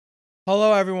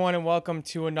Hello, everyone, and welcome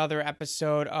to another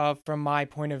episode of From My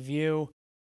Point of View.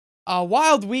 A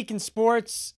wild week in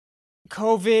sports.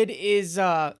 COVID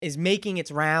is making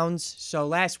its rounds. So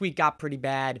last week got pretty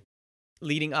bad,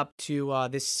 leading up to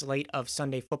this slate of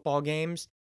Sunday football games.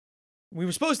 We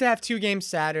were supposed to have two games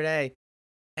Saturday.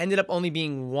 Ended up only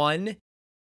being one.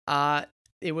 Uh,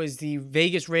 it was the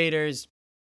Vegas Raiders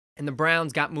and the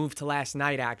Browns got moved to last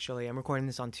night. Actually, I'm recording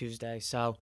this on Tuesday,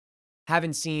 so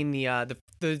haven't seen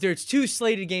there's two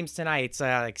slated games tonight. It's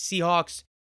like Seahawks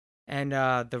and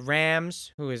the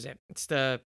Rams. Who is it? It's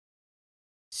the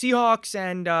Seahawks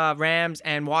and Rams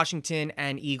and Washington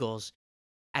and Eagles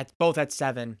at both at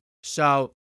 7.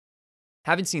 So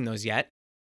haven't seen those yet.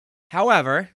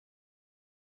 However,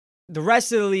 the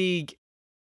rest of the league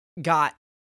got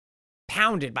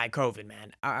pounded by COVID,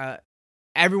 man.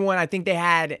 Everyone, I think they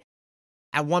had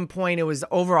at one point it was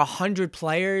over 100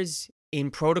 players in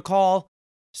protocol.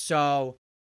 So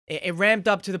it ramped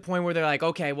up to the point where they're like,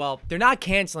 okay, well, they're not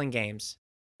canceling games.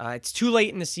 It's too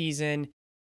late in the season.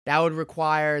 That would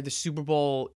require the Super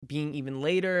Bowl being even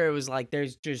later. It was like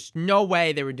there's just no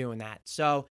way they were doing that.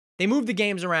 So they moved the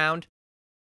games around.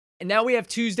 And now we have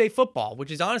Tuesday football,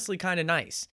 which is honestly kind of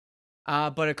nice.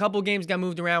 But a couple games got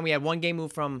moved around. We had one game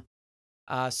moved from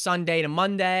Sunday to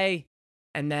Monday.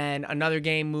 And then another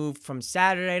game moved from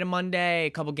Saturday to Monday.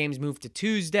 A couple games moved to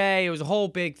Tuesday. It was a whole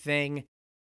big thing.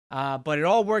 But it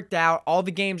all worked out. All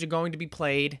the games are going to be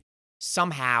played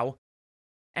somehow.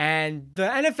 And the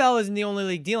NFL isn't the only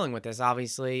league dealing with this,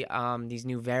 obviously. These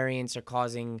new variants are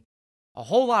causing a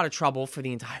whole lot of trouble for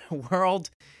the entire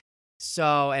world.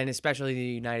 So, and especially the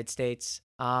United States.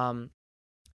 The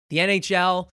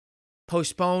NHL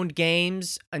postponed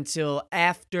games until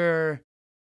after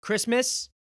Christmas.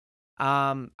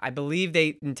 I believe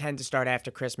they intend to start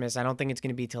after Christmas. I don't think it's going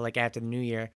to be till like after the new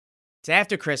year. It's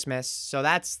after Christmas. So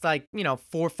that's like, 4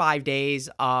 or 5 days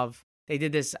of, they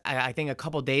did this, I think a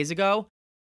couple days ago.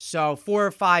 So 4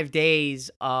 or 5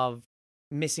 days of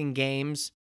missing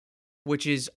games, which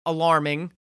is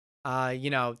alarming.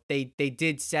 They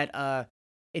did set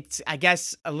it's, I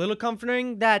guess, a little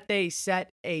comforting that they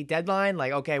set a deadline.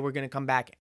 Like, okay, we're going to come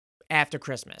back after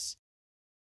Christmas.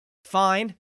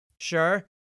 Fine. Sure.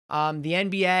 The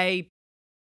NBA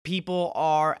people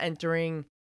are entering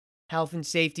health and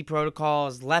safety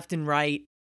protocols left and right.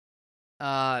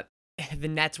 The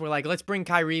Nets were like, let's bring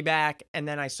Kyrie back. And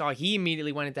then I saw he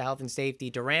immediately went into health and safety.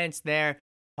 Durant's there.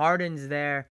 Harden's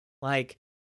there. Like,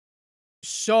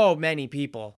 so many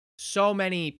people, so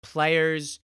many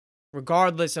players,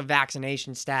 regardless of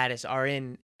vaccination status, are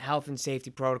in health and safety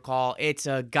protocol. It's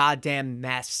a goddamn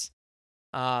mess.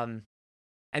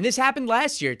 And this happened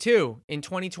last year, too, in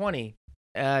 2020.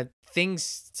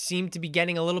 Things seem to be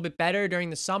getting a little bit better during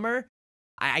the summer.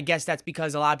 I guess that's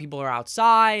because a lot of people are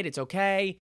outside. It's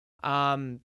okay.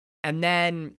 And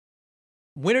then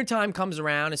wintertime comes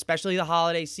around, especially the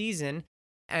holiday season.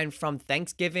 And from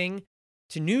Thanksgiving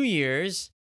to New Year's,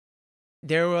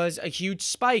 there was a huge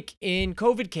spike in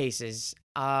COVID cases.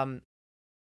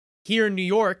 Here in New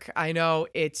York, I know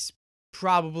it's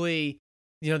probably,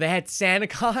 they had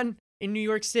SantaCon in New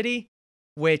York City,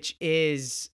 which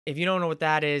is, if you don't know what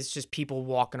that is, just people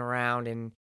walking around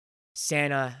in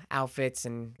Santa outfits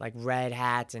and like red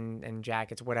hats and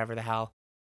jackets, whatever the hell.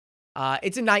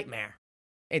 It's a nightmare.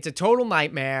 It's a total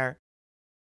nightmare.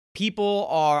 People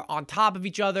are on top of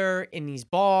each other in these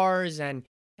bars and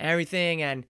everything.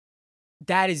 And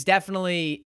that is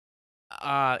definitely,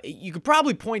 you could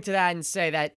probably point to that and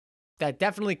say that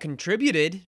definitely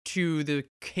contributed to the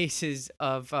cases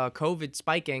of COVID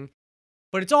spiking.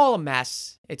 But it's all a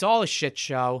mess. It's all a shit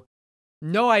show.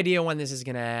 No idea when this is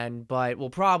going to end, but we'll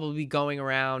probably be going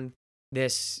around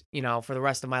this, for the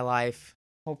rest of my life.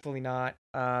 Hopefully not.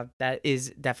 That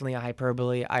is definitely a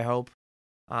hyperbole, I hope.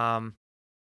 But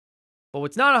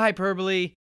what's not a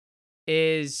hyperbole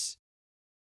is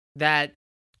that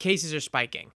cases are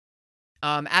spiking.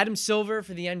 Adam Silver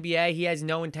for the NBA, he has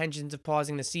no intentions of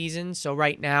pausing the season. So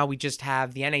right now we just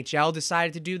have the NHL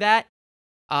decided to do that.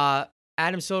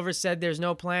 Adam Silver said there's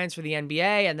no plans for the NBA.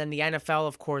 And then the NFL,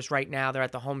 of course, right now they're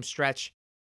at the home stretch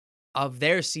of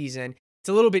their season. It's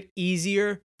a little bit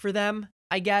easier for them,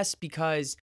 I guess,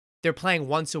 because they're playing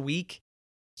once a week.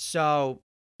 So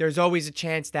there's always a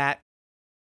chance that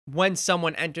when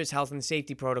someone enters health and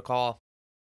safety protocol,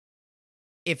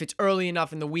 if it's early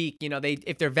enough in the week,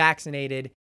 if they're vaccinated,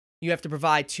 you have to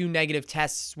provide 2 negative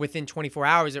tests within 24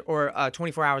 hours or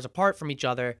 24 hours apart from each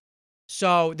other.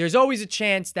 So there's always a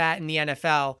chance that in the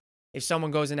NFL, if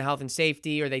someone goes into health and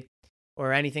safety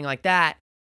or anything like that,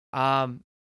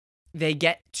 they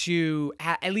get to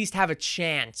at least have a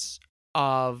chance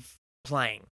of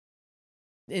playing.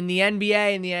 in the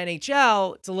NBA and the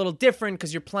NHL, it's a little different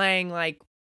because you're playing like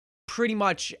pretty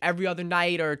much every other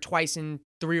night or twice in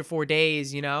 3 or 4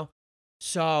 days,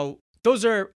 So those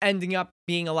are ending up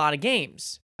being a lot of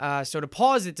games. So to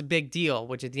pause, it's a big deal,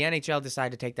 which is the NHL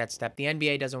decided to take that step. The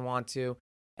NBA doesn't want to.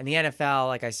 And the NFL,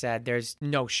 like I said, there's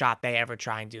no shot they ever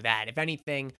try and do that. If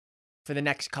anything, for the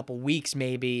next couple weeks,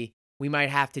 maybe we might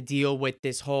have to deal with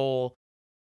this whole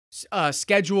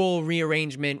schedule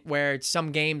rearrangement where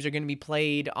some games are going to be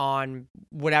played on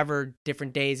whatever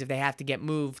different days. If they have to get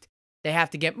moved, they have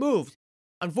to get moved.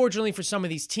 Unfortunately, for some of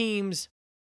these teams,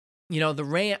 the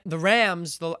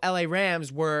Rams, the LA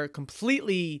Rams, were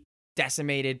completely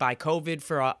decimated by COVID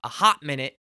for a hot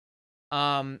minute.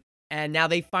 And now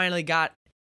they finally got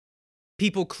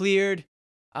people cleared,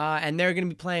 and they're going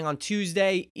to be playing on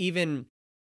Tuesday. Even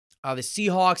the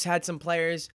Seahawks had some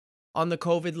players on the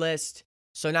COVID list.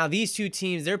 So now these two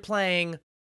teams, they're playing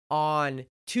on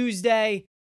Tuesday.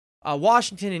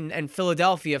 Washington and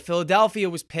Philadelphia. Philadelphia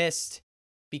was pissed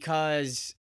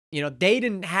because, they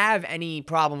didn't have any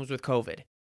problems with COVID.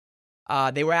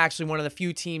 They were actually one of the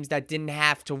few teams that didn't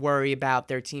have to worry about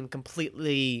their team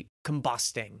completely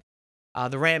combusting.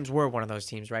 The Rams were one of those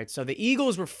teams, right? So the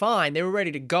Eagles were fine. They were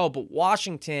ready to go, but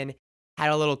Washington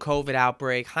had a little COVID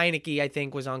outbreak. Heineke, I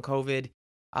think, was on COVID.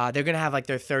 They're going to have like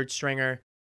their third stringer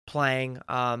playing,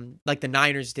 like the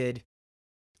Niners did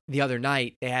the other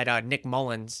night. They had Nick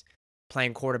Mullins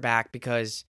playing quarterback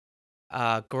because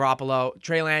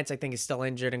Trey Lance, I think, is still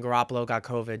injured, and Garoppolo got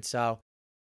COVID. So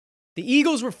the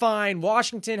Eagles were fine.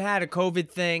 Washington had a COVID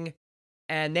thing,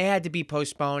 and they had to be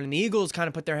postponed. And the Eagles kind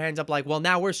of put their hands up like, well,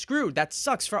 now we're screwed. That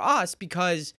sucks for us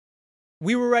because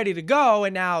we were ready to go,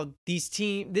 and now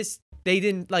they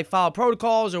didn't like follow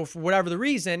protocols or for whatever the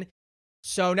reason.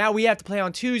 So now we have to play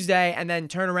on Tuesday and then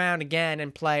turn around again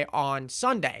and play on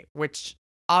Sunday, which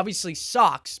obviously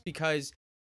sucks because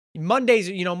Monday's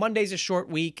a short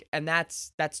week, and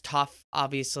that's tough,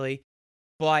 obviously.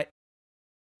 But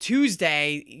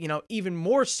Tuesday, even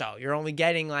more so. You're only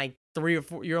getting like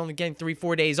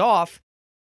 3-4 days off.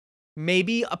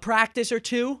 Maybe a practice or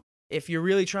two if you're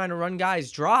really trying to run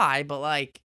guys dry, but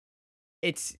like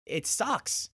it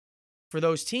sucks for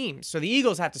those teams. So the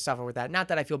Eagles have to suffer with that. Not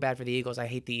that I feel bad for the Eagles. I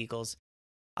hate the Eagles.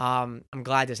 I'm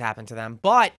glad this happened to them.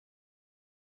 But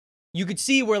you could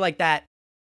see where like that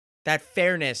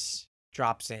fairness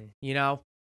drops in,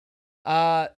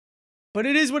 But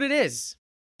it is what it is.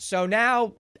 So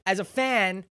now, as a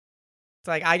fan, it's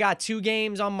like I got 2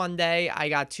 games on Monday. I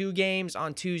got 2 games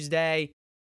on Tuesday.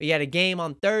 We had a game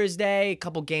on Thursday, a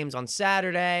couple games on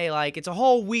Saturday. Like, it's a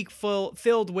whole week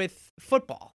filled with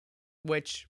football,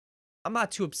 which I'm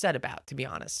not too upset about, to be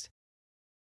honest.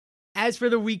 As for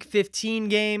the Week 15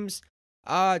 games,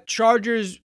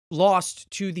 Chargers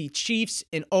lost to the Chiefs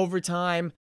in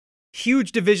overtime.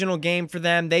 Huge divisional game for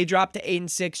them. They dropped to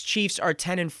 8-6. Chiefs are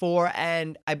 10-4,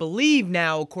 and I believe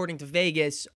now, according to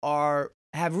Vegas,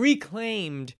 have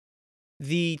reclaimed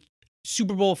the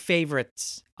Super Bowl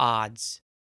favorites odds.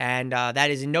 And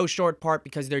that is in no short part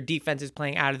because their defense is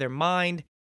playing out of their mind.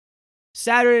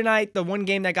 Saturday night, the one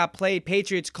game that got played,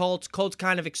 Patriots-Colts. Colts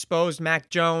kind of exposed Mac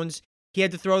Jones. He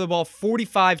had to throw the ball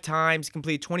 45 times,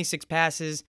 completed 26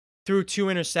 passes, threw 2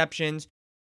 interceptions.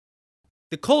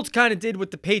 The Colts kind of did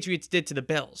what the Patriots did to the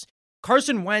Bills.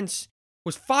 Carson Wentz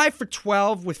was 5 for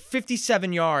 12 with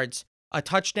 57 yards, a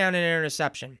touchdown and an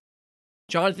interception.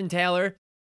 Jonathan Taylor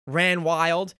ran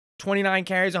wild, 29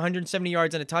 carries, 170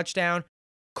 yards and a touchdown.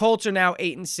 Colts are now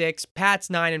 8-6. Pats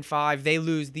 9-5. They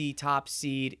lose the top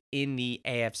seed in the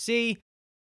AFC.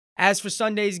 As for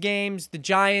Sunday's games, the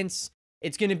Giants,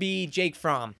 it's going to be Jake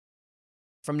Fromm.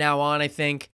 From now on, I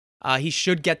think he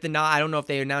should get the nod. I don't know if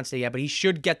they announced it yet, but he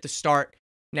should get the start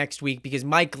next week because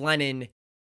Mike Glennon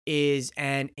is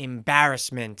an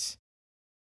embarrassment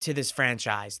to this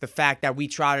franchise. The fact that we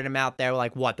trotted him out there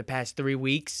the past 3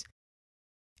 weeks?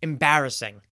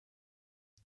 Embarrassing.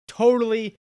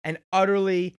 Totally and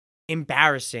utterly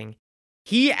embarrassing.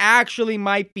 He actually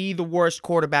might be the worst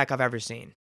quarterback I've ever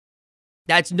seen.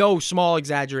 That's no small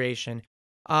exaggeration.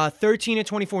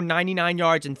 13-24, 99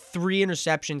 yards, and 3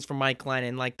 interceptions for Mike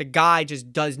Glennon. Like, the guy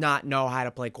just does not know how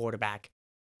to play quarterback.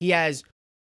 He has,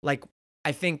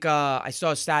 I think I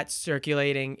saw stats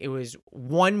circulating. It was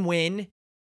 1 win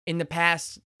in the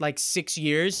past, 6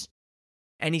 years,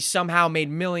 and he somehow made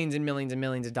millions and millions and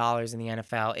millions of dollars in the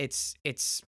NFL.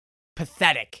 It's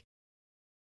pathetic.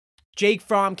 Jake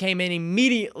Fromm came in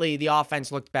immediately. The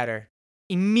offense looked better.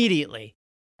 Immediately.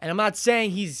 And I'm not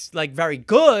saying he's very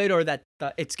good or that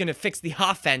it's going to fix the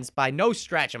offense. By no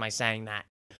stretch am I saying that.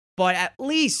 But at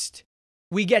least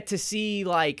we get to see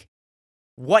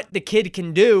what the kid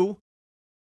can do.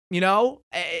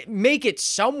 Make it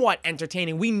somewhat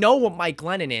entertaining. We know what Mike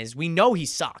Glennon is. We know he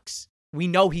sucks. We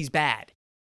know he's bad.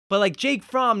 But like Jake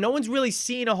Fromm, no one's really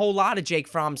seen a whole lot of Jake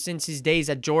Fromm since his days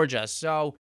at Georgia.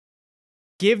 So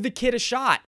give the kid a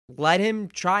shot. Let him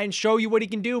try and show you what he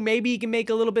can do. Maybe he can make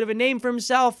a little bit of a name for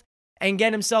himself and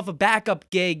get himself a backup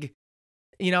gig,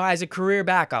 as a career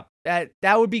backup. That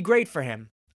would be great for him.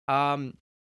 Kind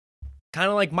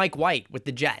of like Mike White with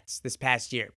the Jets this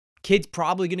past year. Kid's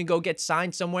probably going to go get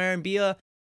signed somewhere and be a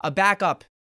backup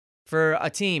for a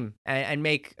team and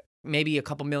make maybe a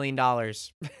couple $1 million.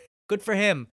 Good for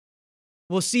him.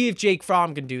 We'll see if Jake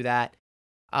Fromm can do that,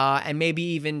 and maybe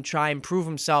even try and prove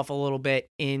himself a little bit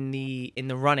in the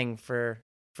running for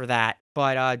that.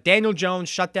 But Daniel Jones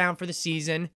shut down for the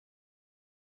season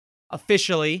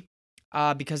officially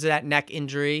because of that neck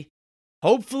injury.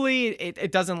 Hopefully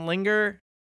it doesn't linger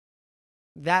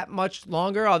that much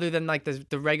longer other than like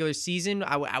the regular season.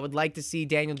 I would like to see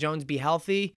Daniel Jones be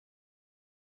healthy,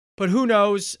 but who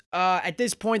knows? At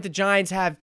this point, the Giants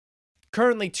have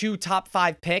currently 2 top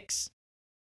 5 picks.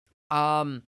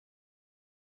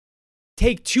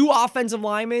 Take 2 offensive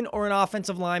linemen or an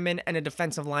offensive lineman and a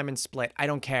defensive lineman split. I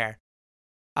don't care.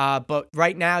 But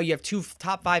right now you have 2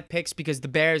 top 5 picks because the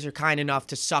Bears are kind enough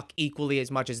to suck equally as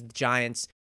much as the Giants.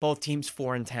 Both teams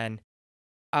 4-10.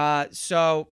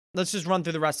 So let's just run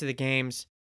through the rest of the games.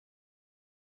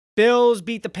 Bills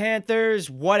beat the Panthers,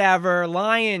 whatever.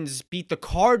 Lions beat the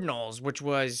Cardinals, which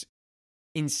was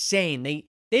insane.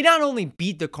 They not only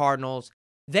beat the Cardinals,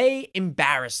 they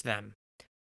embarrassed them.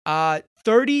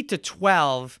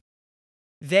 30-12.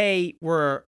 They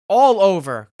were all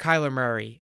over Kyler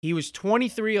Murray. He was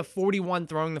 23 of 41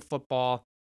 throwing the football.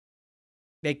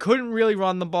 They couldn't really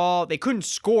run the ball. They couldn't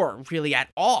score really at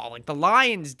all. Like the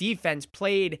Lions defense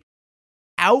played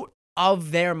out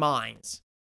of their minds.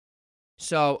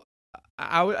 So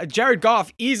Jared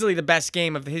Goff, easily the best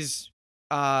game of his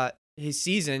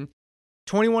season.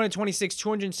 21-26,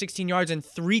 216 yards and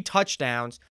 3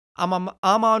 touchdowns.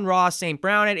 Amon-Ra St.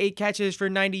 Brown had 8 catches for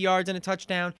 90 yards and a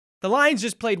touchdown. The Lions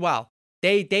just played well.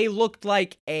 They looked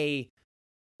like a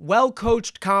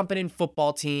well-coached, competent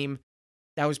football team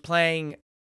that was playing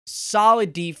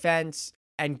solid defense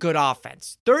and good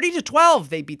offense. 30-12,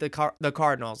 they beat the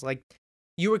Cardinals. Like,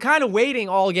 you were kind of waiting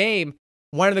all game.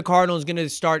 When are the Cardinals going to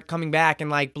start coming back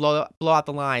and like blow out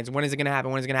the Lions? When is it going to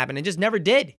happen? When is it going to happen? It just never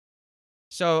did.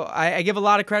 So I give a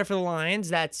lot of credit for the Lions.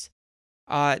 That's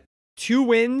 2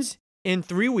 wins in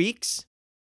 3 weeks.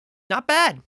 Not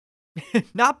bad.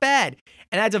 Not bad.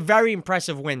 And that's a very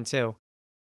impressive win, too.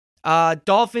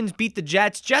 Dolphins beat the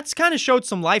Jets. Jets kind of showed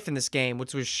some life in this game,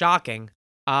 which was shocking.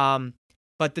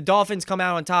 But the Dolphins come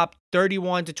out on top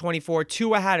 31-24.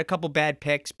 Tua had a couple bad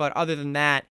picks, but other than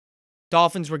that,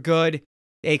 Dolphins were good.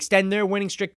 They extend their winning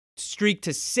streak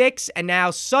to 6, and now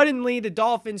suddenly the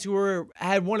Dolphins, who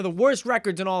had one of the worst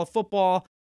records in all of football,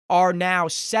 are now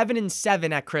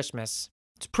 7-7 at Christmas.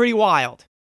 It's pretty wild.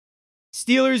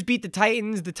 Steelers beat the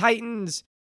Titans. The Titans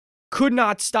could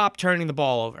not stop turning the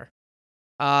ball over.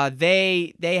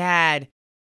 They had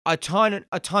a ton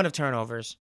of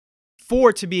turnovers.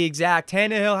 4 to be exact.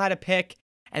 Tannehill had a pick,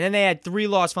 and then they had 3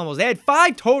 lost fumbles. They had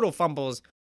 5 total fumbles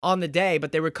on the day,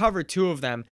 but they recovered 2 of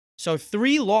them. So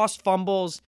 3 lost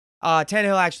fumbles.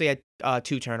 Tannehill actually had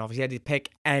 2 turnovers. He had the pick,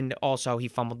 and also he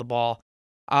fumbled the ball.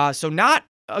 So not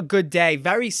a good day.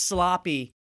 Very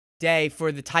sloppy day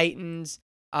for the Titans.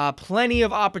 Plenty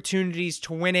of opportunities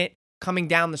to win it coming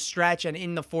down the stretch and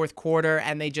in the fourth quarter,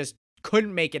 and they just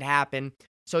couldn't make it happen.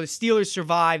 So the Steelers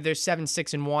survived. They're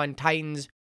 7-6-1. Titans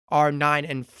are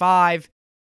 9-5.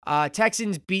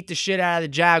 Texans beat the shit out of the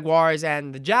Jaguars,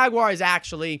 and the Jaguars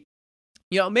actually,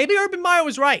 maybe Urban Meyer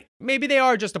was right. Maybe they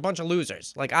are just a bunch of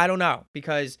losers. Like, I don't know,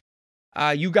 because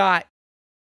you got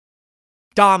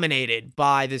dominated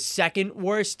by the second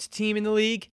worst team in the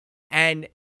league, and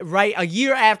right a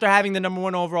year after having the number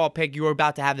 1 overall pick, you were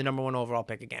about to have the number 1 overall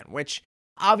pick again, which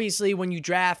obviously when you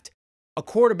draft a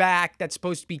quarterback that's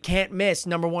supposed to be can't miss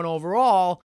number 1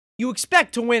 overall, you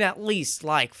expect to win at least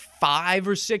like 5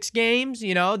 or 6 games.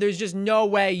 There's just no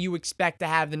way you expect to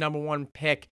have the number 1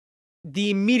 pick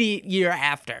the immediate year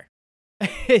after.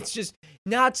 It's just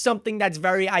not something that's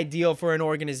very ideal for an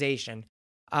organization.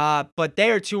 But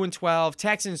they are 2-12.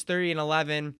 Texans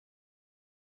 30-11.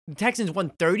 The Texans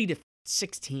won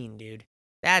 30-16, dude.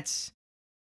 That's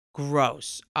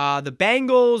gross. The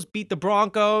Bengals beat the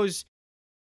Broncos.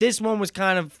 This one was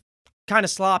kind of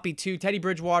sloppy too. Teddy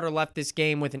Bridgewater left this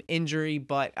game with an injury,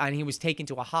 and he was taken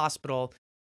to a hospital.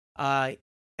 I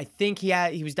think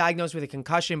he was diagnosed with a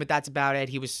concussion, but that's about it.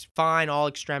 He was fine, all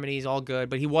extremities, all good,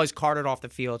 but he was carted off the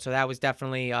field, so that was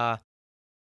definitely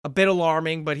a bit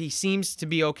alarming, but he seems to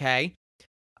be okay.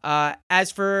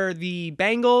 As for the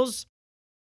Bengals,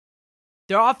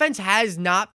 their offense has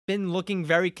not been looking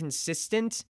very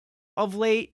consistent of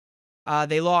late.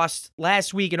 They lost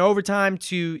last week in overtime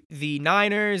to the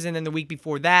Niners, and then the week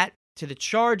before that to the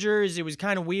Chargers. It was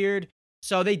kind of weird.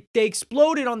 So they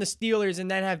exploded on the Steelers and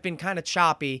then have been kind of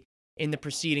choppy in the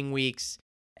preceding weeks.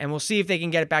 And we'll see if they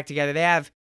can get it back together. They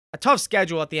have a tough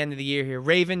schedule at the end of the year here.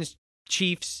 Ravens,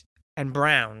 Chiefs, and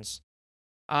Browns.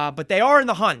 But they are in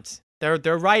the hunt.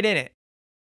 They're right in it.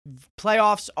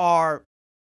 Playoffs are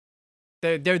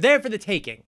they're there for the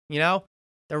taking, you know?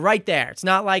 They're right there. It's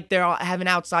not like they have an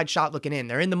outside shot looking in.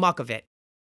 They're in the muck of it.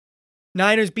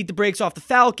 Niners beat the brakes off the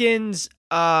Falcons.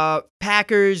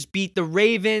 Packers beat the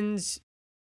Ravens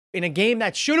in a game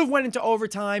that should have went into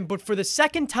overtime, but for the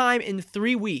second time in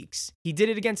 3 weeks, he did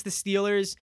it against the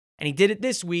Steelers, and he did it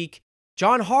this week.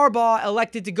 John Harbaugh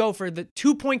elected to go for the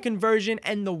 2-point conversion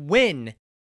and the win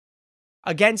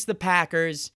against the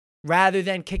Packers rather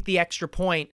than kick the extra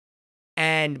point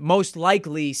and most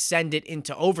likely send it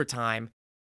into overtime.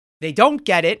 They don't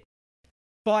get it,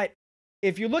 but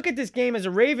if you look at this game as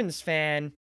a Ravens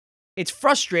fan, it's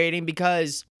frustrating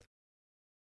because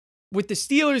with the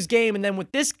Steelers game and then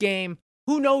with this game,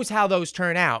 who knows how those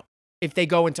turn out if they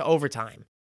go into overtime.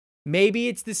 Maybe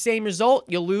it's the same result,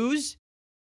 you lose,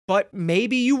 but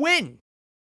maybe you win.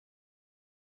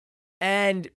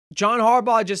 And John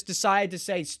Harbaugh just decided to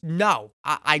say, no,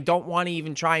 I don't want to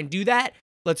even try and do that.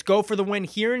 Let's go for the win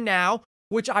here and now,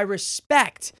 which I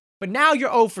respect. But now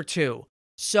you're 0 for 2.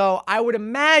 So I would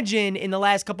imagine in the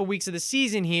last couple weeks of the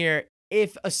season here,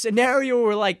 if a scenario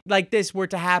were like this were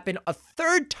to happen a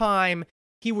third time,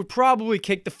 he would probably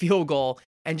kick the field goal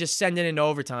and just send it into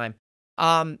overtime.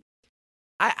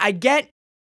 I get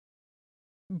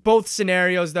both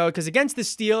scenarios, though, because against the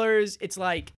Steelers, it's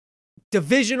like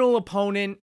divisional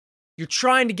opponent. You're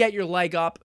trying to get your leg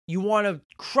up. You want to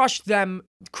crush them,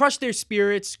 crush their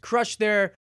spirits, crush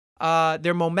their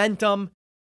momentum,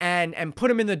 and put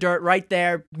them in the dirt right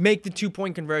there. Make the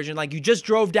 2-point conversion. Like you just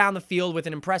drove down the field with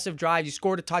an impressive drive. You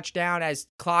scored a touchdown as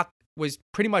clock was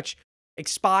pretty much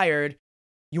expired.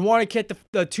 You want to get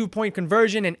the 2-point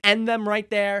conversion and end them right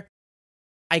there.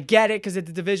 I get it because it's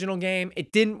a divisional game.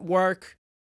 It didn't work.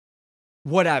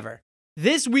 Whatever.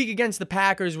 This week against the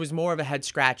Packers was more of a head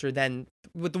scratcher than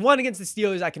with the one against the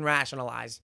Steelers I can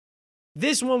rationalize.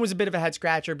 This one was a bit of a head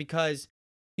scratcher because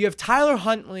you have Tyler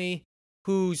Huntley,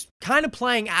 who's kind of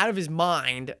playing out of his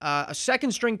mind, a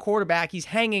second-string quarterback. He's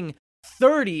hanging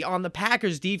 30 on the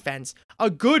Packers defense, a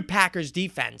good Packers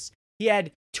defense. He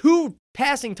had 2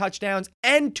 passing touchdowns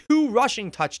and 2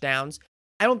 rushing touchdowns.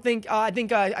 I think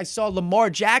I saw Lamar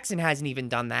Jackson hasn't even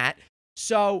done that.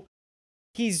 So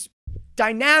he's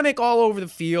dynamic all over the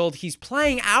field. He's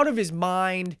playing out of his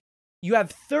mind. You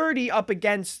have 30 up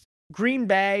against Green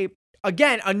Bay.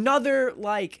 Again, another,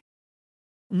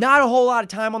 not a whole lot of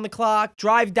time on the clock.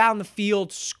 Drive down the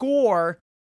field, score.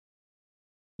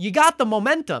 You got the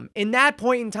momentum. In that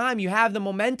point in time, you have the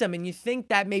momentum, and you think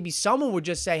that maybe someone would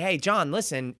just say, hey, John,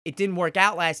 listen, it didn't work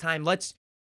out last time.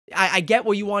 I get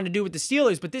what you want to do with the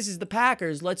Steelers, but this is the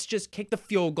Packers. Let's just kick the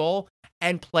field goal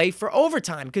and play for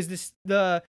overtime because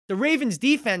the Ravens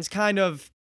defense kind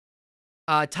of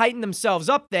tightened themselves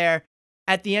up there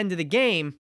at the end of the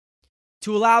game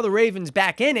to allow the Ravens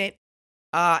back in it.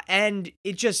 And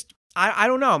it just, I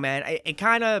don't know, man. It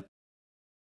kind of,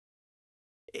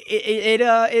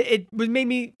 it made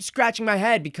me scratching my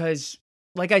head because,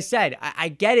 like I said, I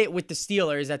get it with the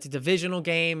Steelers. That's a divisional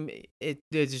game.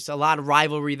 There's just a lot of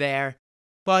rivalry there.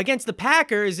 But against the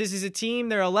Packers, this is a team,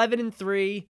 they're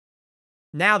 11-3.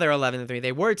 Now they're 11-3.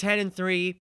 They were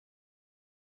 10-3.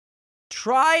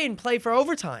 Try and play for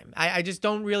overtime. I just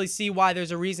don't really see why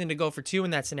there's a reason to go for 2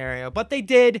 in that scenario. But they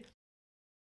did.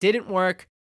 Didn't work.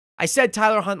 I said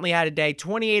Tyler Huntley had a day,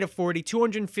 28 of 40,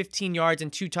 215 yards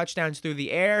and 2 touchdowns through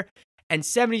the air, and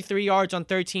 73 yards on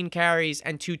 13 carries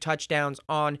and 2 touchdowns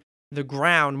on the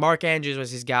ground. Mark Andrews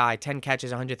was his guy, 10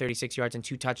 catches, 136 yards, and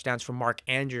 2 touchdowns from Mark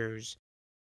Andrews.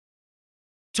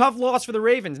 Tough loss for the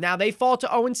Ravens. Now they fall to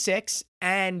 0-6,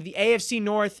 and the AFC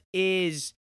North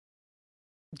is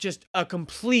just a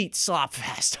complete slop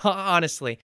fest,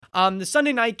 honestly. The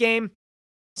Sunday night game,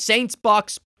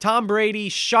 Saints-Bucks, Tom Brady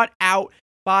shut out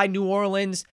by New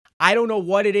Orleans. I don't know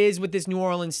what it is with this New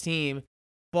Orleans team,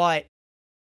 but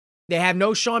they have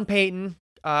no Sean Payton.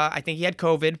 I think he had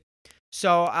COVID.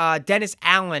 So Dennis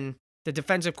Allen, the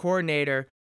defensive coordinator,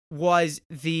 was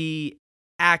the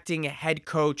acting head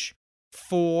coach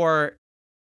for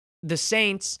the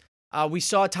Saints. We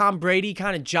saw Tom Brady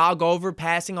kind of jog over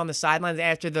passing on the sidelines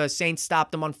after the Saints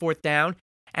stopped him on 4th down.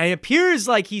 And it appears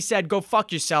like he said, "Go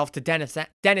fuck yourself" to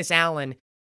Dennis Allen,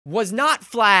 was not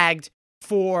flagged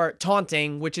for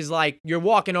taunting, which is like you're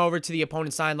walking over to the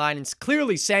opponent's sideline and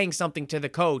clearly saying something to the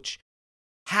coach.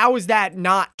 How is that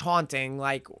not taunting?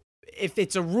 Like, if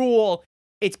it's a rule,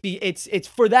 it's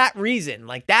for that reason.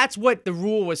 Like, that's what the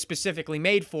rule was specifically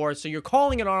made for. So you're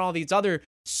calling it on all these other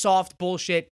soft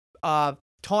bullshit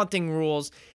taunting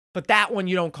rules, but that one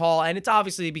you don't call, and it's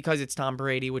obviously because it's Tom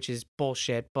Brady, which is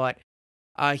bullshit. But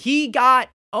he got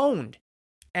owned,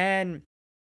 and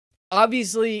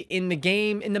obviously in the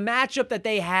matchup that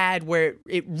they had where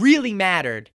it really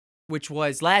mattered, which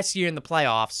was last year in the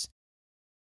playoffs,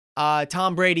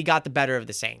 Tom Brady got the better of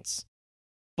the Saints.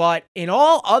 But in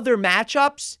all other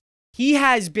matchups, he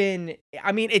has been,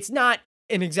 I mean, it's not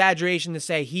an exaggeration to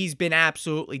say he's been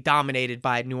absolutely dominated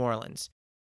by New Orleans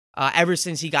ever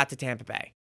since he got to Tampa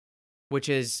Bay, which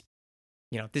is,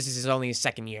 this is only his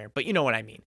second year, but you know what I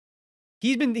mean.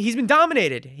 He's been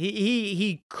dominated.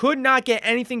 He could not get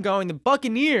anything going. The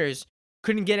Buccaneers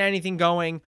couldn't get anything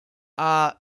going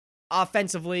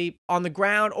offensively on the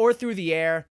ground or through the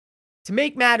air. To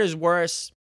make matters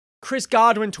worse, Chris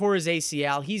Godwin tore his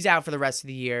ACL. He's out for the rest of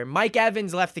the year. Mike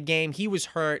Evans left the game. He was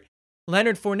hurt.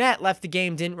 Leonard Fournette left the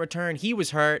game, didn't return. He was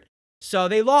hurt. So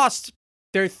they lost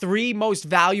their three most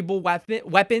valuable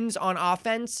weapons on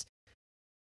offense.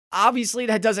 Obviously,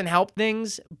 that doesn't help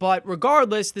things, but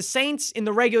regardless, the Saints in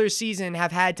the regular season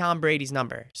have had Tom Brady's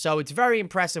number. So it's very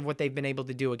impressive what they've been able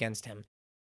to do against him.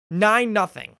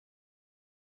 9-0.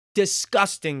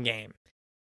 Disgusting game.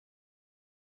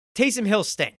 Taysom Hill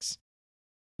stinks.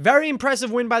 Very impressive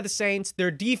win by the Saints.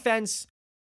 Their defense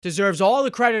deserves all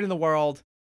the credit in the world,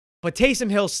 but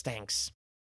Taysom Hill stinks.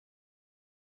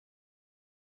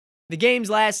 The games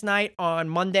last night on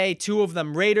Monday, two of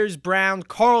them Raiders, Browns,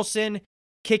 Carlson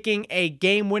kicking a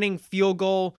game-winning field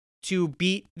goal to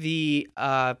beat the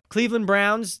Cleveland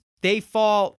Browns. They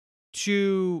fall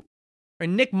to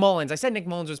Nick Mullins. I said Nick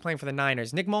Mullins was playing for the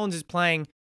Niners. Nick Mullins is playing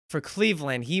for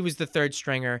Cleveland. He was the third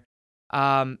stringer.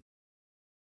 Garoppolo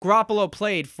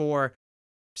played for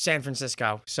San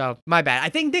Francisco, so my bad. I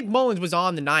think Nick Mullins was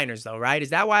on the Niners, though, right? Is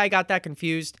that why I got that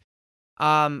confused?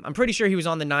 I'm pretty sure he was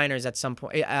on the Niners at some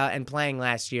point and playing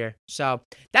last year, so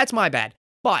that's my bad.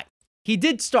 But he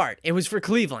did start. It was for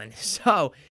Cleveland,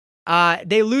 so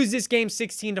they lose this game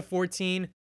 16-14.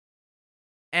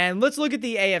 And let's look at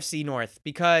the AFC North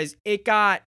because it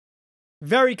got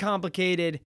very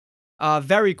complicated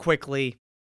very quickly.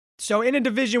 So in a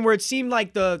division where it seemed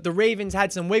like the Ravens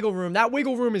had some wiggle room, that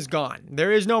wiggle room is gone.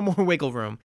 There is no more wiggle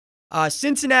room.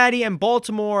 Cincinnati and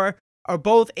Baltimore are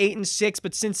both 8-6,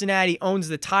 but Cincinnati owns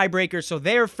the tiebreaker, so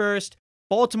they're first.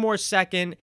 Baltimore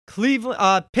second.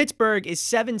 Pittsburgh is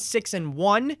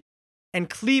 7-6-1, and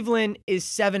Cleveland is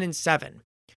 7-7.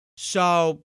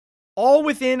 So all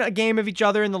within a game of each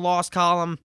other in the loss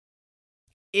column.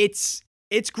 It's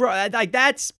like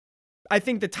that's, I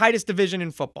think, the tightest division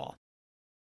in football.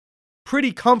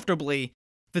 Pretty comfortably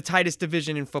the tightest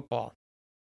division in football.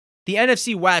 The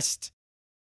NFC West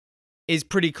is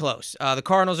pretty close. The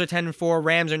Cardinals are 10-4,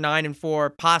 Rams are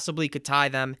 9-4, possibly could tie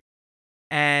them,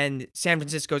 and San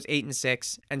Francisco's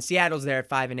 8-6, and Seattle's there at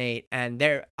 5-8, and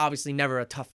they're obviously never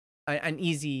an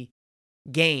easy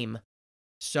game.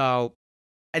 So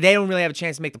they don't really have a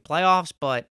chance to make the playoffs,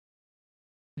 but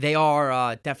they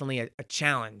are definitely a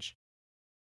challenge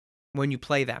when you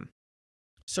play them.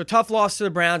 So tough loss to the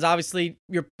Browns. Obviously,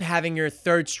 you're having your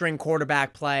third string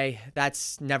quarterback play.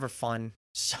 That's never fun.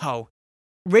 So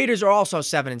Raiders are also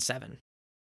 7-7.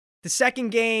 The second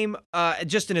game,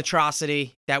 just an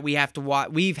atrocity that we have to watch.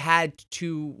 We've had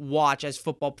to watch as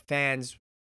football fans,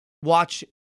 watch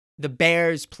the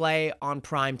Bears play on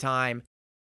prime time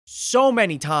so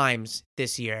many times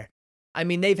this year. I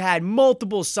mean, they've had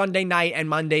multiple Sunday night and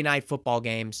Monday night football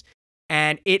games,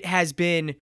 and it has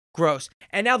been gross.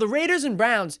 And now the Raiders and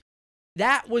Browns,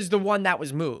 that was the one that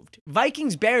was moved.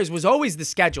 Vikings-Bears was always the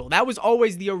schedule. That was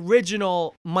always the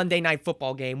original Monday night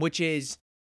football game, which is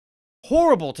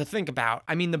horrible to think about.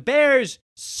 I mean, the Bears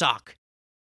suck.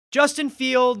 Justin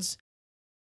Fields,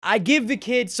 I give the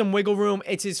kid some wiggle room.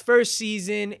 It's his first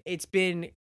season. It's been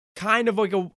kind of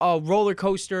like a roller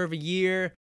coaster of a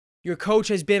year. Your coach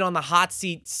has been on the hot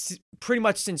seat pretty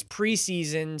much since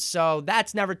preseason, so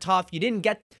that's never tough. You didn't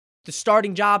get the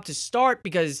starting job to start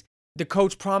because the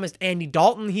coach promised Andy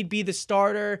Dalton he'd be the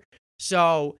starter.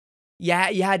 So yeah,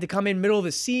 you had to come in middle of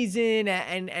the season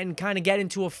and kind of get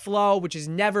into a flow, which is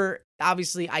never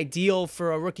obviously ideal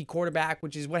for a rookie quarterback,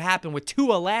 which is what happened with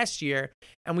Tua last year.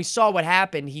 And we saw what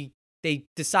happened. They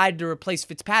decided to replace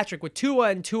Fitzpatrick with Tua,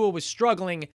 and Tua was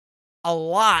struggling a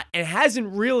lot and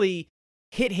hasn't really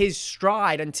hit his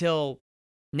stride until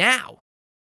now.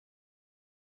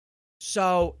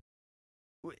 So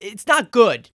it's not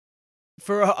good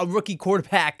for a rookie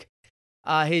quarterback.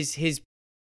 His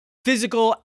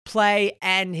physical play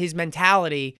and his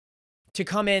mentality to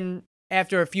come in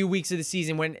after a few weeks of the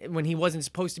season when he wasn't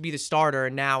supposed to be the starter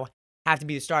and now have to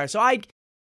be the starter. So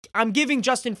I'm giving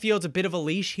Justin Fields a bit of a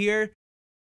leash here.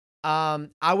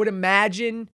 I would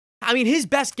imagine, his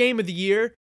best game of the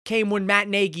year came when Matt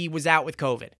Nagy was out with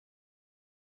COVID.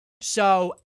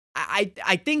 So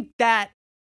I think that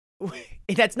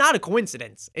that's not a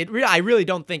coincidence. I really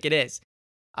don't think it is.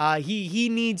 He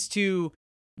needs to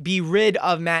be rid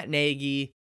of Matt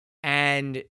Nagy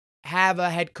and have a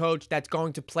head coach that's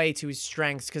going to play to his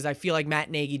strengths, because I feel like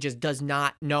Matt Nagy just does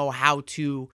not know how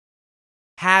to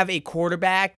have a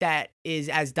quarterback that is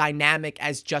as dynamic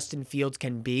as Justin Fields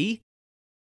can be.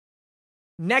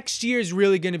 Next year is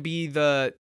really going to be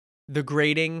the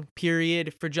grading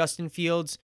period for Justin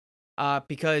Fields,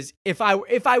 because if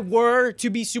I were to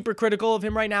be super critical of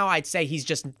him right now, I'd say he's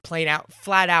just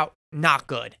flat out not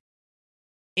good.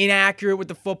 Inaccurate with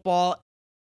the football,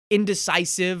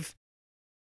 indecisive,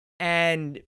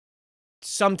 and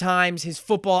sometimes his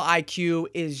football IQ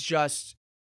is just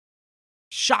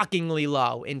shockingly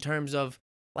low in terms of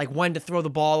like when to throw the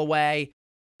ball away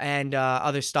and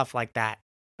other stuff like that.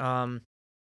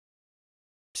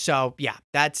 So yeah,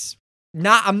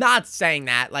 I'm not saying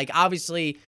that. Like,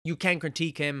 obviously you can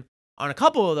critique him on a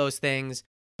couple of those things,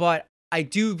 but I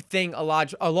do think a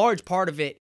large part of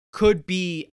it could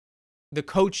be the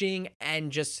coaching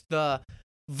and just the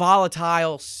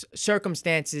volatile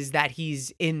circumstances that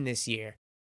he's in this year.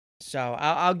 So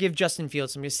I'll give Justin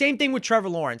Fields some. Same thing with Trevor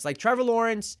Lawrence. Like, Trevor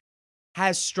Lawrence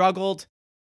has struggled.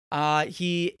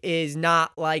 He is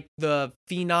not like the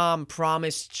phenom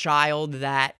promised child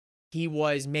that he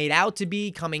was made out to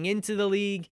be coming into the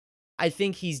league. I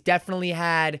think he's definitely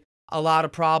had a lot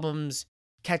of problems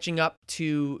catching up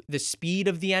to the speed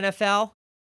of the NFL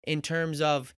in terms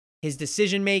of his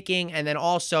decision making, and then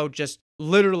also just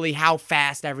literally how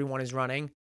fast everyone is running,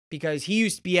 because he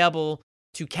used to be able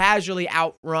to casually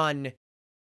outrun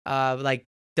like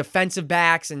defensive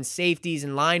backs and safeties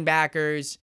and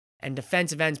linebackers and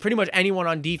defensive ends, pretty much anyone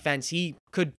on defense. He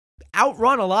could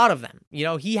outrun a lot of them. You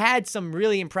know, he had some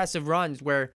really impressive runs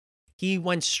where he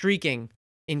went streaking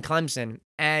in Clemson,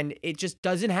 and it just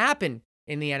doesn't happen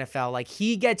in the NFL. Like,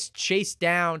 he gets chased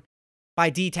down by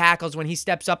D tackles when he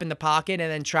steps up in the pocket and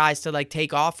then tries to like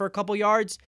take off for a couple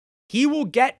yards. He will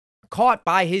get caught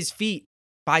by his feet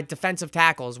by defensive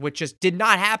tackles, which just did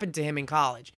not happen to him in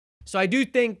college. So I do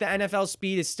think the NFL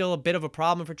speed is still a bit of a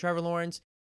problem for Trevor Lawrence.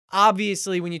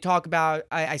 Obviously, when you talk about,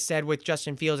 I said with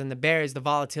Justin Fields and the Bears, the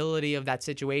volatility of that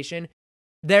situation,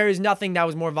 there is nothing that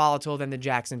was more volatile than the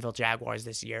Jacksonville Jaguars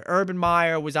this year. Urban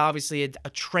Meyer was obviously a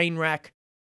train wreck.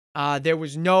 There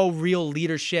was no real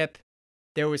leadership.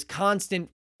 There was constant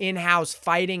in-house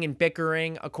fighting and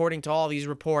bickering, according to all these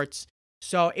reports.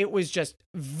 So it was just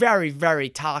very, very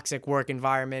toxic work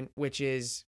environment, which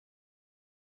is,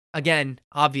 again,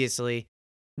 obviously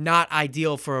not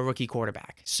ideal for a rookie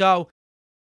quarterback. So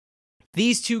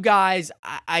these two guys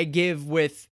I give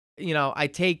with, I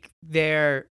take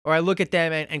I look at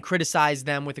them and criticize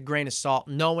them with a grain of salt,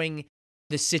 knowing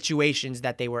the situations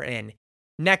that they were in.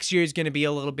 Next year is going to be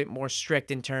a little bit more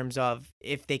strict in terms of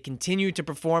if they continue to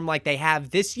perform like they have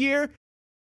this year.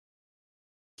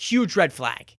 Huge red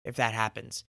flag if that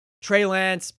happens. Trey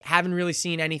Lance, haven't really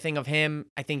seen anything of him.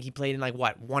 I think he played in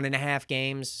 1.5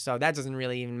 games, so that doesn't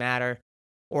really even matter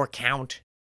or count.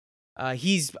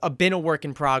 He's been a work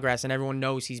in progress, and everyone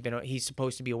knows he's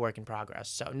supposed to be a work in progress.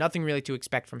 So nothing really to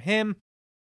expect from him.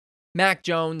 Mac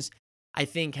Jones, I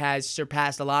think, has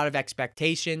surpassed a lot of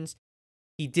expectations.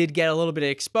 He did get a little bit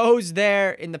exposed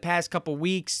there in the past couple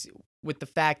weeks with the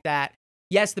fact that,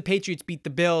 yes, the Patriots beat the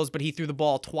Bills, but he threw the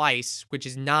ball twice, which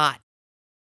is not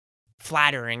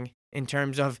flattering in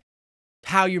terms of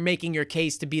how you're making your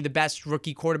case to be the best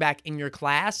rookie quarterback in your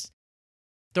class.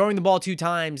 Throwing the ball 2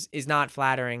 times is not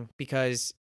flattering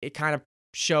because it kind of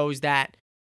shows that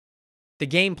the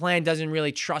game plan doesn't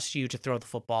really trust you to throw the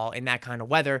football in that kind of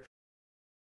weather.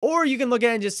 Or you can look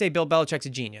at it and just say Bill Belichick's a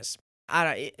genius.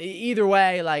 Either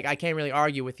way, I can't really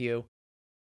argue with you.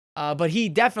 But he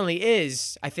definitely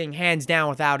is, I think, hands down,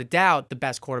 without a doubt, the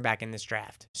best quarterback in this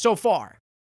draft. So far,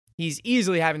 he's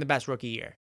easily having the best rookie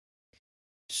year.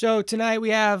 So tonight we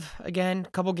have, again,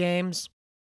 a couple games.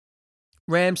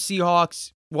 Rams,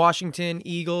 Seahawks, Washington,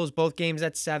 Eagles, both games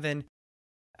at 7.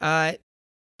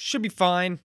 Should be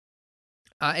fine.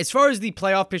 As far as the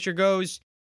playoff picture goes,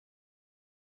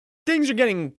 things are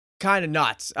getting kind of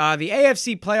nuts. The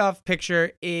AFC playoff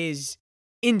picture is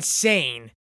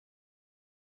insane.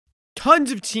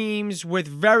 tons of teams with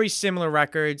very similar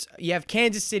records. You have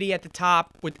Kansas City at the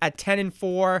top at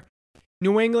 10-4,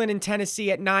 New England and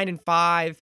Tennessee at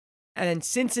 9-5, and then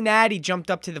Cincinnati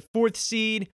jumped up to the 4th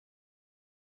seed.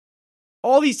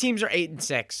 All these teams are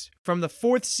 8-6. From the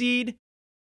 4th seed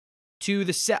to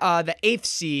the 8th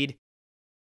seed,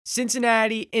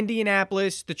 Cincinnati,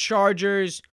 Indianapolis, the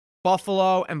Chargers,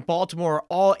 Buffalo, and Baltimore are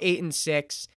all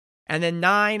 8-6. And then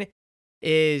 9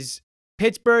 is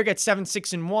Pittsburgh at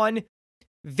 7-6-1.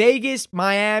 Vegas,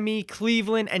 Miami,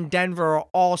 Cleveland, and Denver are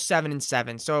all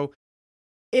 7-7. So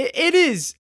it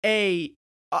is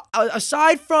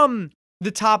aside from the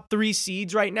top 3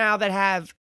 seeds right now that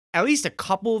have at least a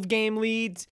couple of game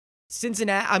leads,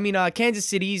 Kansas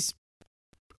City's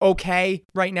okay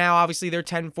right now. Obviously, they're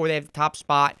 10-4. They have the top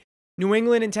spot. New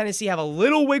England and Tennessee have a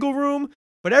little wiggle room,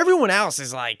 but everyone else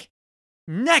is like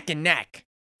neck and neck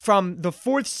from the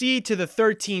 4th seed to the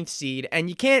 13th seed.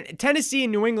 And Tennessee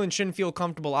and New England shouldn't feel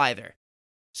comfortable either.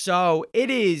 So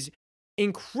it is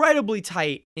incredibly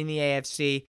tight in the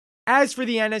AFC. As for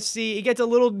the NFC, it gets a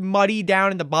little muddy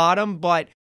down in the bottom, but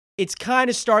it's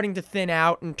kind of starting to thin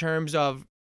out in terms of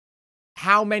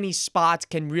how many spots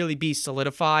can really be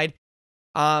solidified.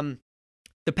 The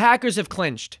Packers have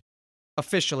clinched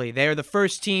officially. They are the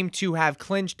first team to have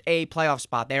clinched a playoff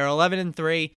spot. They are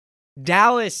 11-3.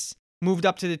 Dallas moved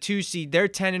up to the 2 seed. They're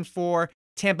 10-4.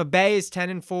 Tampa Bay is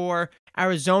 10-4.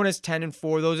 Arizona's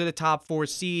 10-4. Those are the top 4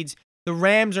 seeds. The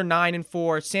Rams are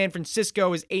 9-4. San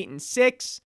Francisco is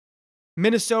 8-6.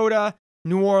 Minnesota,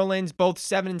 New Orleans, both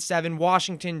 7-7.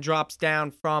 Washington drops down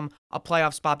from a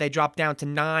playoff spot. They drop down to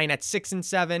 9 at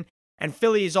 6-7. And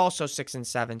Philly is also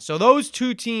 6-7. So those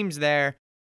 2 teams there,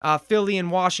 Philly and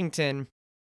Washington,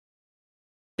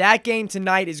 that game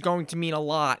tonight is going to mean a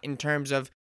lot in terms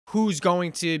of who's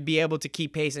going to be able to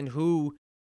keep pace and who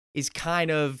is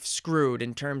kind of screwed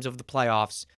in terms of the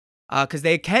playoffs. Because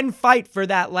they can fight for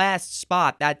that last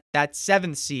spot, that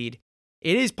 7th seed.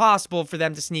 It is possible for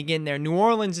them to sneak in there. New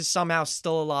Orleans is somehow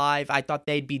still alive. I thought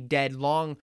they'd be dead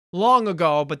long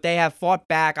ago, but they have fought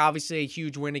back. Obviously, a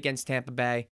huge win against Tampa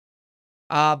Bay.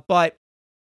 But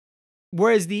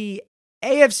whereas the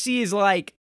AFC is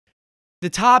like the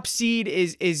top seed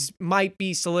is might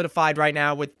be solidified right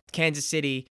now with Kansas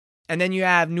City, and then you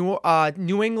have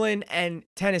New England and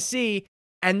Tennessee,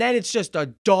 and then it's just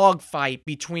a dogfight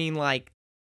between like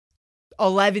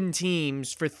 11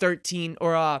 teams for 13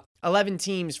 or 11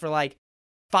 teams for like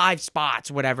 5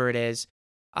 spots, whatever it is.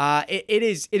 It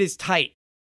is tight.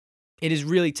 It is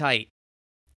really tight.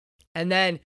 And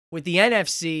then with the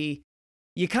NFC,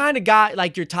 you kind of got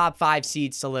like your top 5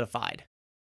 seeds solidified.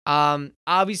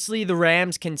 Obviously the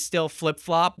Rams can still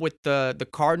flip-flop with the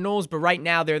Cardinals, but right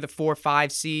now they're the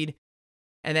 4-5 seed.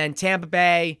 And then Tampa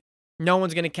Bay, no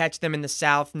one's going to catch them in the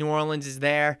South. New Orleans is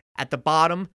there at the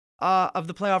bottom of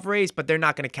the playoff race, but they're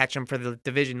not going to catch them for the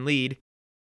division lead.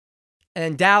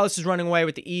 And Dallas is running away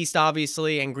with the East,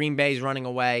 obviously, and Green Bay is running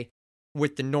away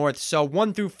with the North. So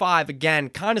 1 through 5, again,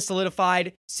 kind of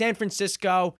solidified. San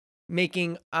Francisco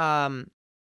making a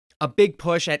big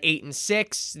push at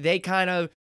 8-6. They kind of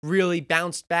really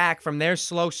bounced back from their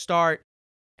slow start.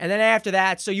 And then after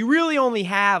that, so you really only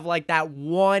have like that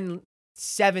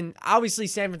 1-7. Obviously,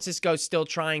 San Francisco is still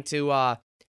trying to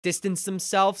distance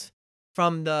themselves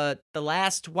from the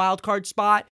last wild card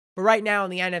spot. But right now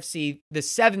in the NFC, the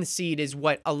 7th seed is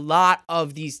what a lot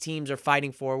of these teams are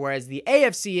fighting for, whereas the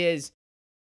AFC is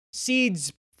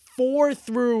seeds 4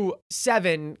 through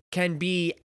 7 can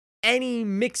be any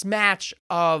mixed match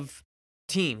of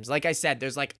teams. Like I said,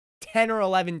 there's like 10 or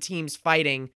 11 teams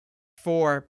fighting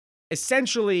for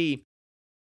essentially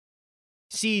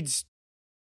seeds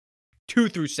 2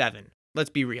 through 7. Let's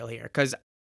be real here, because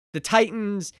the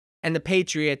Titans and the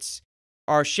Patriots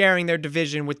are sharing their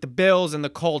division with the Bills and the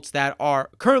Colts that are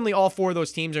currently all 4 of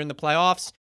those teams are in the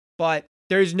playoffs, but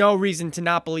there's no reason to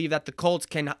not believe that the Colts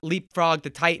can leapfrog the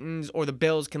Titans or the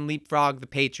Bills can leapfrog the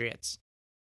Patriots.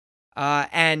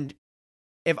 And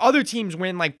if other teams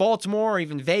win like Baltimore or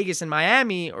even Vegas and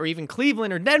Miami or even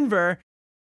Cleveland or Denver,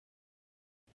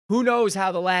 who knows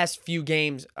how the last few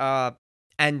games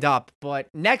end up. But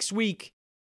next week,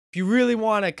 if you really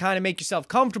want to kind of make yourself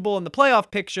comfortable in the playoff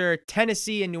picture,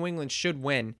 Tennessee and New England should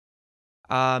win.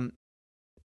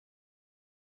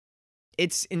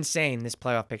 It's insane, this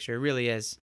playoff picture. It really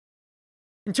is.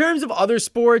 In terms of other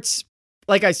sports,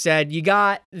 like I said, you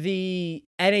got the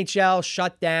NHL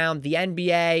shut down. The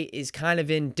NBA is kind of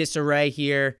in disarray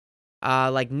here.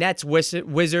 Like Nets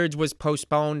Wizards was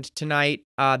postponed tonight.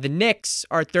 The Knicks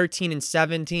are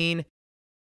 13-17.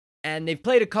 And they've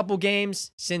played a couple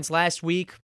games since last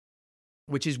week,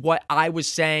 which is what I was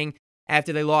saying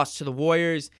after they lost to the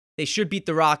Warriors. They should beat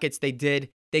the Rockets. They did.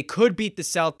 They could beat the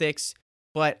Celtics,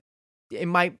 but it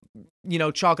might,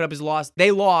 chalk it up as a loss. They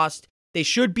lost. They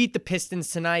should beat the Pistons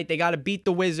tonight. They got to beat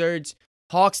the Wizards.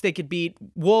 Hawks they could beat.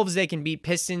 Wolves they can beat.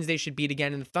 Pistons they should beat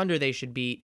again. And the Thunder they should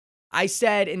beat. I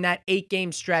said in that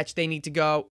 8-game stretch they need to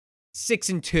go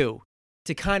 6-2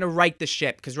 to kind of right the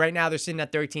ship, because right now they're sitting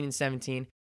at 13-17.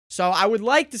 So I would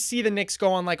like to see the Knicks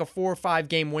go on like a 4 or 5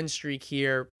 game win streak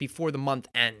here before the month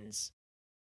ends.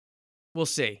 We'll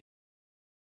see.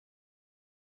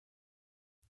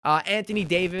 Anthony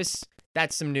Davis,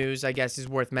 that's some news I guess is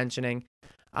worth mentioning.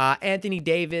 Anthony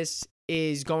Davis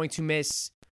is going to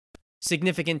miss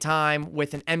significant time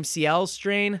with an MCL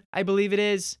strain, I believe it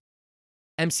is.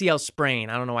 MCL sprain.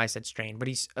 I don't know why I said strain, but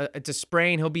it's a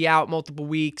sprain. He'll be out multiple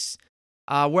weeks.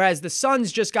 Whereas the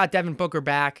Suns just got Devin Booker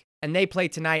back, and they play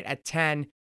tonight at 10.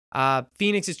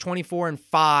 Phoenix is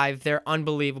 24-5. They're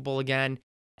unbelievable again.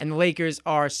 And the Lakers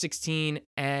are 16-15.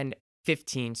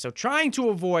 So trying to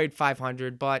avoid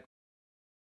 500, but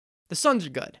the Suns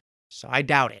are good. So I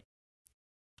doubt it.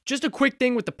 Just a quick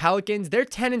thing with the Pelicans. They're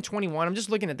 10-21. I'm just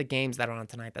looking at the games that are on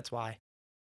tonight. That's why.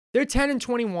 They're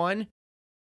 10-21.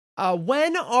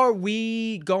 When are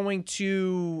we going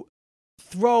to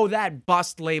throw that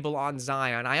bust label on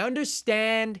Zion? I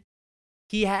understand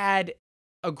he had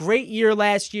a great year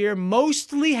last year,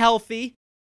 mostly healthy.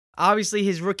 Obviously,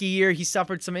 his rookie year, he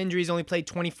suffered some injuries, only played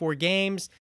 24 games,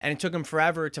 and it took him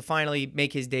forever to finally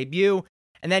make his debut.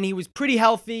 And then he was pretty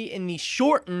healthy in the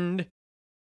shortened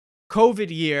COVID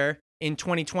year in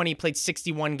 2020, played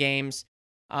 61 games.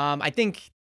 I think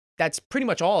that's pretty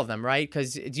much all of them, right?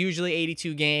 Because it's usually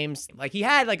 82 games. Like, he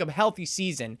had like a healthy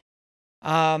season.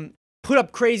 Put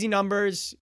up crazy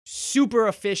numbers, super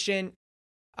efficient,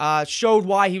 showed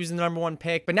why he was the number one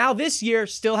pick. But now this year,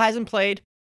 still hasn't played.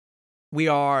 We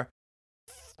are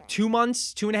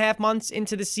 2.5 months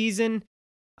into the season,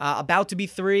 about to be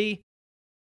 3.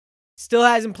 Still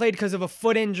hasn't played because of a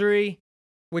foot injury,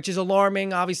 which is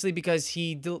alarming, obviously, because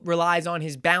he relies on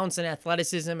his bounce and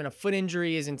athleticism, and a foot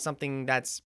injury isn't something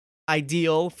that's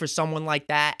ideal for someone like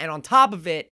that. And on top of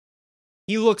it,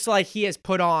 he looks like he has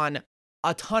put on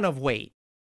a ton of weight.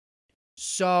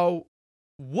 So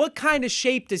what kind of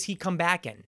shape does he come back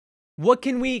in? What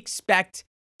can we expect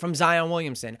from Zion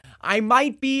Williamson? I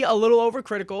might be a little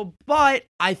overcritical, but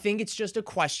I think it's just a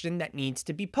question that needs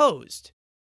to be posed.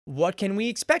 What can we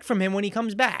expect from him when he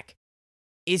comes back?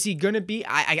 Is he going to be,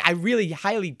 I really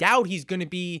highly doubt he's going to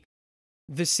be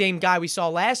the same guy we saw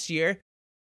last year.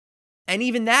 And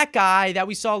even that guy that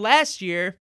we saw last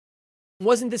year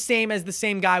wasn't the same as the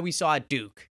same guy we saw at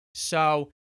Duke. So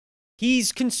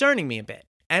he's concerning me a bit.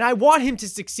 And I want him to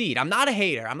succeed. I'm not a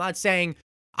hater. I'm not saying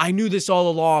I knew this all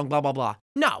along, blah, blah, blah.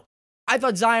 No, I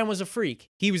thought Zion was a freak.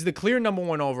 He was the clear number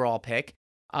 1 overall pick.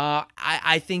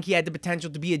 I think he had the potential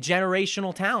to be a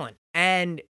generational talent.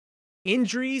 And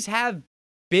injuries have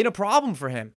been a problem for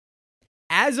him.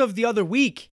 As of the other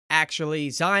week, actually,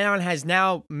 Zion has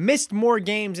now missed more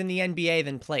games in the NBA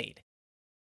than played.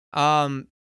 From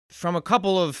a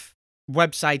couple of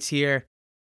websites here,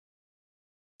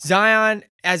 Zion,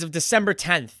 as of December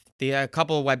 10th, a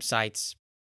couple of websites,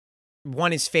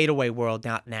 one is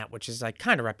fadeawayworld.net, which is like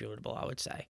kind of reputable, I would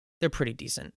say. They're pretty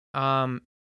decent.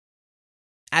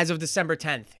 As of December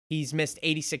 10th, he's missed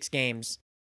 86 games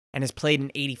and has played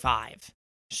in 85.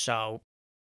 So,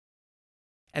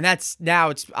 and that's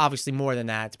now, it's obviously more than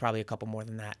that. It's probably a couple more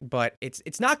than that, but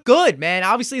it's not good, man.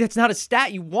 Obviously, that's not a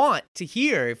stat you want to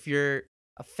hear if you're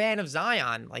a fan of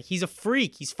Zion. Like, he's a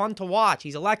freak. He's fun to watch.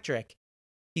 He's electric.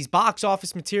 He's box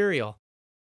office material.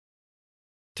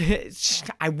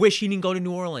 I wish he didn't go to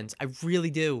New Orleans. I really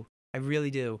do. I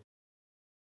really do.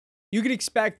 You could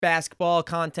expect basketball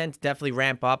content to definitely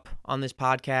ramp up on this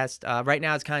podcast. Right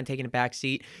now, it's kind of taking a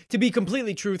backseat. To be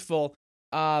completely truthful,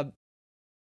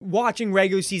 watching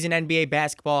regular season NBA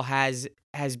basketball has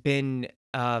been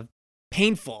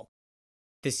painful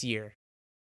this year.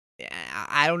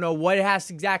 I don't know what it has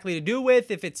exactly to do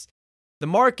with. If it's the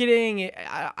marketing,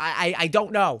 I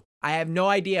don't know. I have no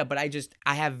idea, but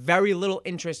I have very little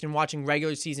interest in watching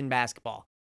regular season basketball.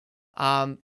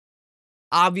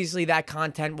 Obviously, that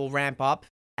content will ramp up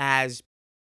as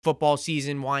football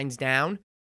season winds down,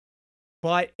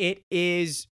 but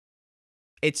it's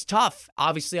tough.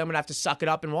 Obviously, I'm going to have to suck it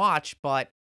up and watch, but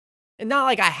it's not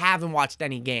like I haven't watched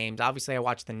any games. Obviously, I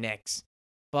watched the Knicks,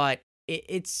 but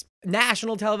it's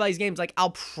national televised games. Like, I'll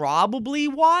probably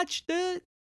watch the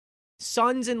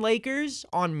Suns and Lakers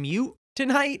on mute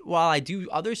tonight while I do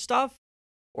other stuff,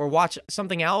 or watch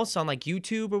something else on like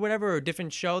YouTube or whatever, or a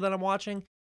different show that I'm watching.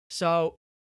 So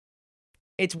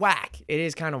it's whack. It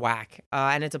is kind of whack,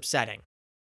 and it's upsetting.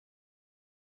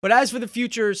 But as for the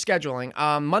future scheduling,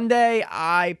 Monday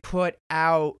I put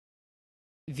out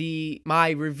my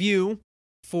review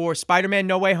for Spider-Man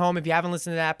No Way Home. If you haven't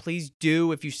listened to that, please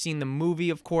do. If you've seen the movie,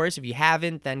 of course. If you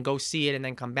haven't, then go see it and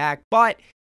then come back. But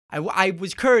I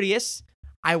was courteous.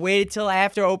 I waited till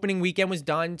after opening weekend was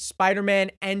done.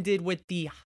 Spider-Man ended with the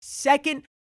second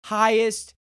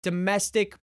highest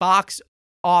domestic box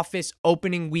office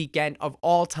opening weekend of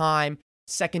all time,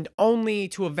 second only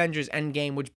to Avengers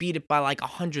Endgame, which beat it by like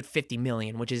 150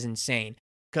 million, which is insane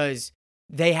because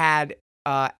they had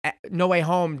No Way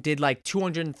Home did like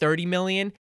 230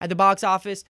 million at the box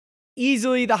office.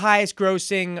 Easily the highest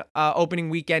grossing opening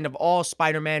weekend of all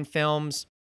Spider-Man films.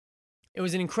 It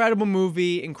was an incredible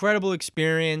movie, incredible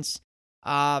experience.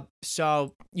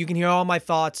 So you can hear all my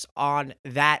thoughts on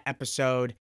that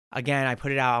episode. Again, I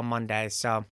put it out on Monday,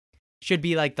 so should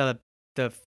be like the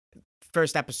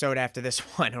first episode after this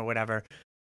one or whatever.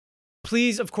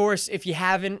 Please, of course, if you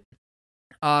haven't,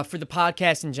 for the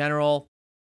podcast in general,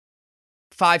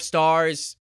 5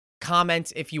 stars,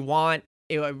 comment if you want.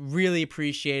 I really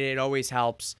appreciate it. It always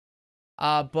helps.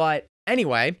 But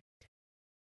anyway,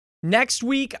 next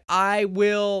week, I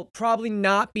will probably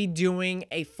not be doing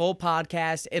a full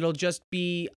podcast. It'll just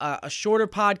be a shorter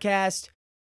podcast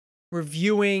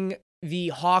reviewing the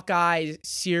Hawkeye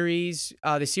series.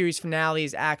 The series finale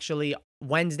is actually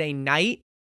Wednesday night.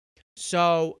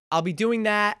 So I'll be doing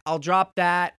that. I'll drop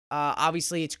that.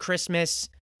 Obviously, it's Christmas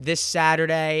this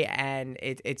Saturday, and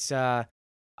it's a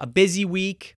busy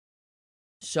week.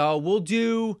 So we'll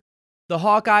do the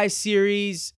Hawkeye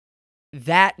series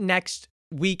that next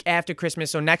week after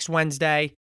Christmas, so next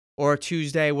Wednesday or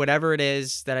Tuesday, whatever it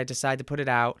is that I decide to put it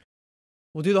out.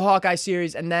 We'll do the Hawkeye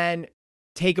series and then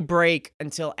take a break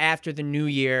until after the New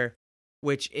Year,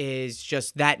 which is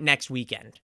just that next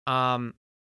weekend.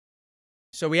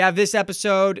 So we have this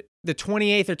episode, the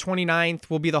 28th or 29th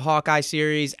will be the Hawkeye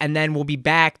series, and then we'll be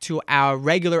back to our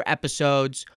regular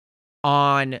episodes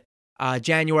on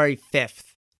January 5th.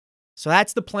 So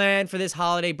that's the plan for this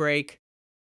holiday break.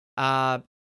 Can't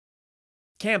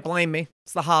blame me.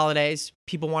 It's the holidays.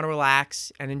 People want to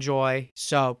relax and enjoy.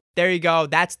 So there you go.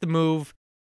 That's the move.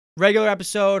 Regular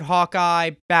episode,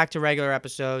 Hawkeye, back to regular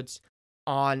episodes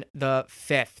on the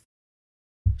 5th.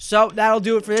 So that'll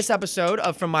do it for this episode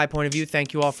of From My Point of View.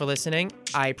 Thank you all for listening.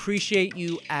 I appreciate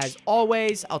you as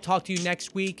always. I'll talk to you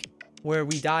next week where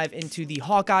we dive into the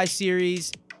Hawkeye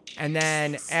series. And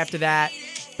then after that,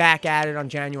 back at it on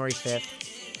January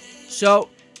 5th. So,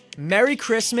 Merry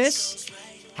Christmas.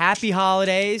 Happy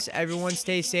holidays. Everyone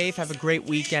stay safe. Have a great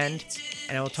weekend.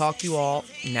 And I will talk to you all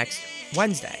next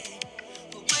Wednesday.